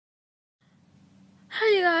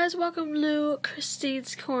Hi you guys, welcome to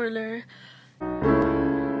Kristine's Corner.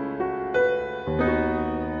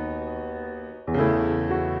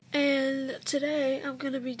 And today I'm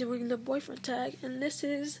going to be doing the boyfriend tag, and this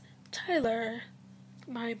is Tyler,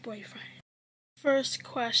 my boyfriend. First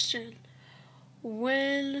question,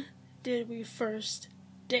 when did we first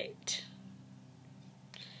date?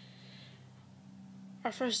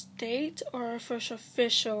 Our first date or our first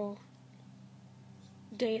official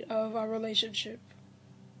date of our relationship?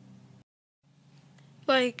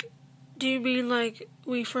 Like, do you mean like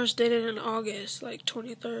we first dated in August, like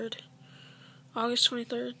 23rd? August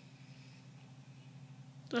 23rd?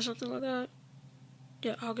 Or something like that?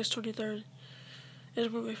 Yeah, August 23rd is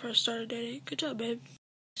when we first started dating. Good job, babe.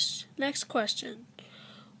 Next question.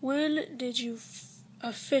 When did you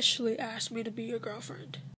officially ask me to be your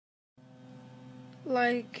girlfriend?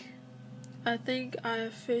 Like, I think I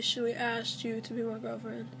officially asked you to be my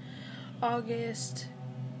girlfriend August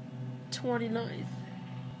 29th.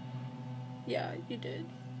 Yeah, you did.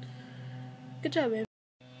 Good job, babe.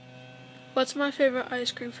 What's my favorite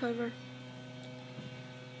ice cream flavor?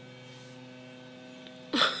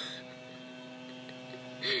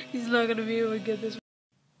 He's not gonna be able to get this.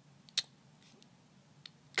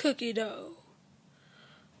 Cookie dough.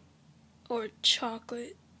 Or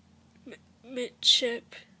chocolate mint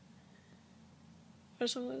chip. Or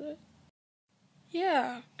something like that.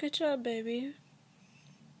 Yeah, good job, baby.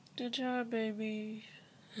 Good job, baby.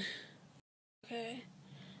 Okay,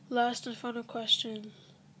 last and final question.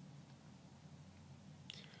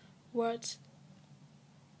 What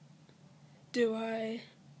do I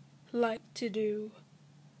like to do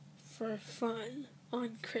for fun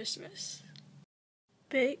on Christmas?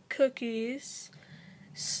 Bake cookies,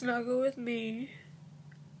 snuggle with me,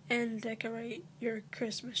 and decorate your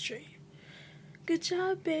Christmas tree. Good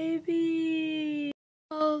job, baby!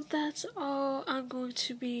 Well, that's all I'm going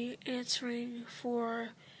to be answering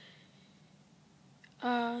for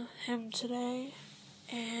him today.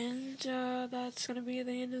 And that's going to be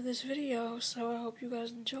the end of this video, so I hope you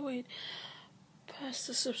guys enjoyed. Press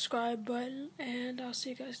the subscribe button, and I'll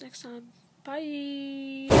see you guys next time.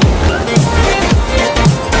 Bye!